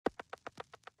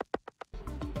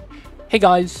Hey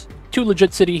guys, Too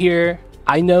Legit City here.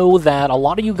 I know that a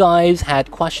lot of you guys had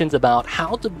questions about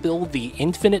how to build the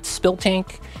infinite spill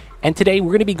tank, and today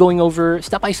we're going to be going over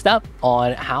step by step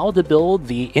on how to build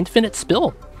the infinite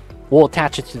spill. We'll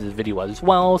attach it to the video as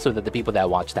well so that the people that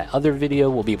watch that other video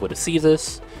will be able to see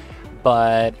this,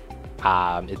 but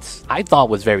I thought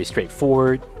was very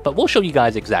straightforward, but we'll show you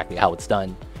guys exactly how it's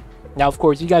done. Now, of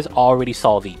course, you guys already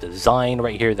saw the design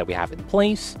right here that we have in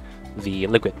place. The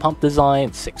liquid pump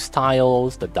design, 6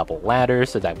 tiles, the double ladder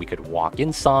so that we could walk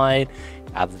inside,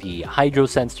 the hydro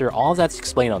sensor, all that's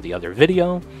explained on the other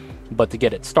video. But to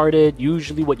get it started,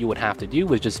 usually what you would have to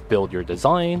do is just build your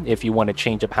design. If you want to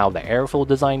change up how the airflow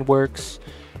design works,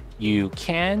 you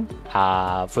can.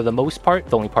 For the most part,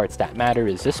 the only parts that matter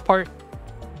is this part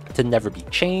to never be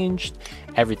changed.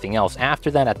 Everything else after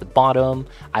that at the bottom,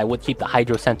 I would keep the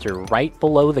hydro sensor right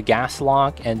below the gas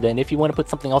lock, and then if you want to put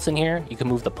something else in here, you can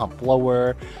move the pump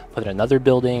lower, put in another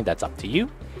building, that's up to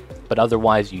you. But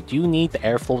otherwise, you do need the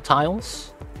airflow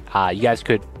tiles. You guys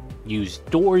could use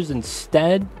doors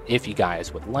instead if you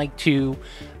guys would like to,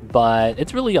 but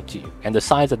it's really up to you. And the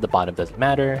size at the bottom doesn't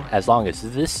matter as long as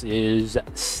this is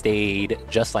stayed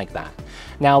just like that.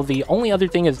 Now, the only other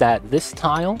thing is that this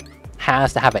tile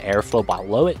has to have an airflow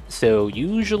below it, so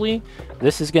usually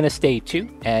this is going to stay too,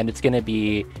 and it's going to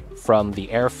be from the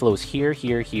airflows here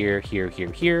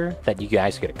that you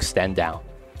guys could extend out.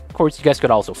 Of course, you guys could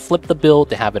also flip the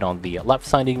build to have it on the left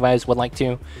side if you guys would like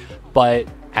to, but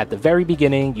at the very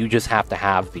beginning you just have to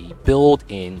have the build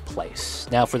in place.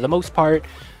 Now, for the most part,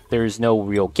 there's no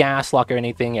real gas lock or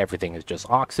anything, everything is just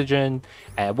oxygen,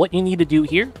 and what you need to do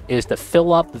here is to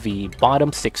fill up the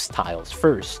bottom 6 tiles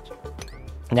first.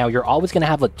 Now, you're always going to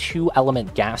have a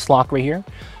 2-element gas lock right here,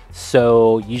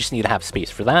 so you just need to have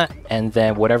space for that, and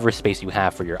then whatever space you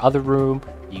have for your other room,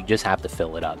 you just have to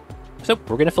fill it up. So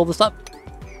we're going to fill this up.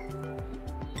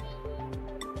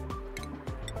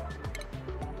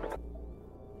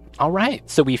 Alright,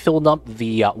 so we filled up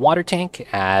the water tank,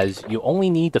 as you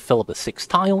only need to fill up the 6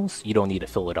 tiles, you don't need to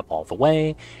fill it up all the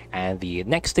way, and the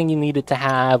next thing you needed to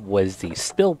have was the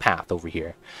spill path over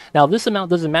here. Now, this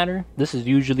amount doesn't matter, this is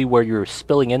usually where you're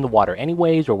spilling in the water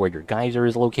anyways, or where your geyser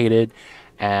is located,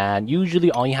 and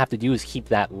usually all you have to do is keep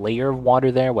that layer of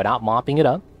water there without mopping it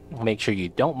up. Make sure you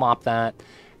don't mop that,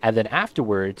 and then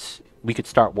afterwards, we could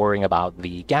start worrying about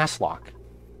the gas lock.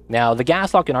 Now, the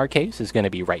gas lock in our case is going to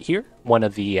be right here. One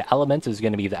of the elements is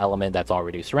going to be the element that's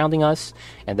already surrounding us,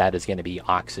 and that is going to be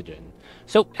oxygen.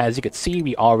 So, as you can see,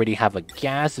 we already have a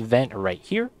gas vent right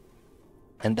here,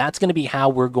 and that's going to be how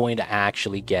we're going to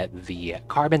actually get the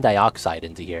carbon dioxide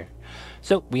into here.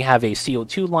 So, we have a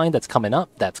CO2 line that's coming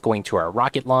up, that's going to our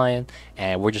rocket line,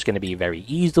 and we're just going to be very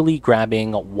easily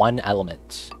grabbing one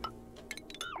element.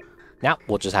 Now,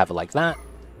 we'll just have it like that.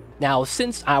 Now,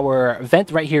 since our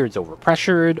vent right here is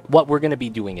overpressured, what we're going to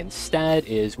be doing instead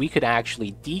is we could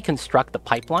actually deconstruct the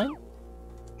pipeline.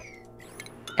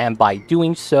 And by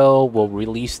doing so, we'll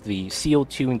release the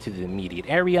CO2 into the immediate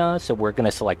area. So we're going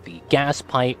to select the gas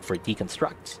pipe for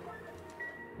deconstruct.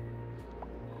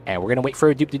 And we're going to wait for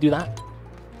a dupe to do that.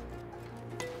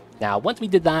 Now, once we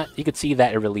did that, you can see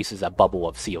that it releases a bubble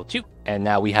of CO2. And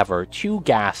now we have our 2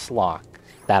 gas lock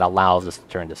that allows us to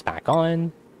turn this back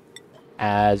on,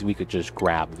 as we could just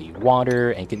grab the water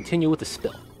and continue with the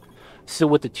spill. So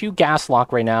with the 2 gas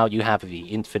lock right now, you have the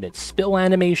infinite spill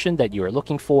animation that you are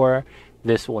looking for.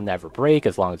 This will never break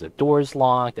as long as the door is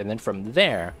locked, and then from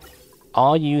there,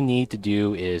 all you need to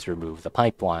do is remove the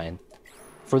pipeline.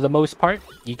 For the most part,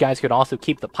 you guys could also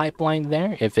keep the pipeline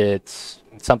there if it's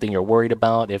something you're worried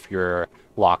about, if your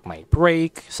lock might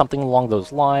break, something along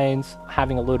those lines.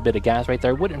 Having a little bit of gas right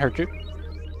there wouldn't hurt you.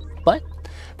 But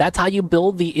that's how you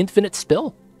build the infinite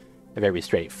spill. Very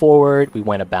straightforward. We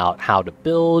went about how to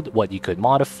build, what you could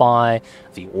modify,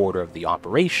 the order of the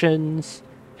operations,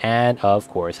 and of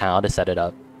course how to set it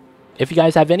up. If you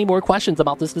guys have any more questions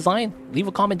about this design, leave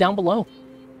a comment down below.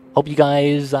 Hope you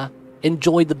guys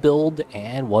enjoyed the build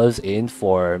and was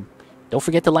informed. Don't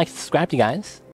forget to like and subscribe, you guys,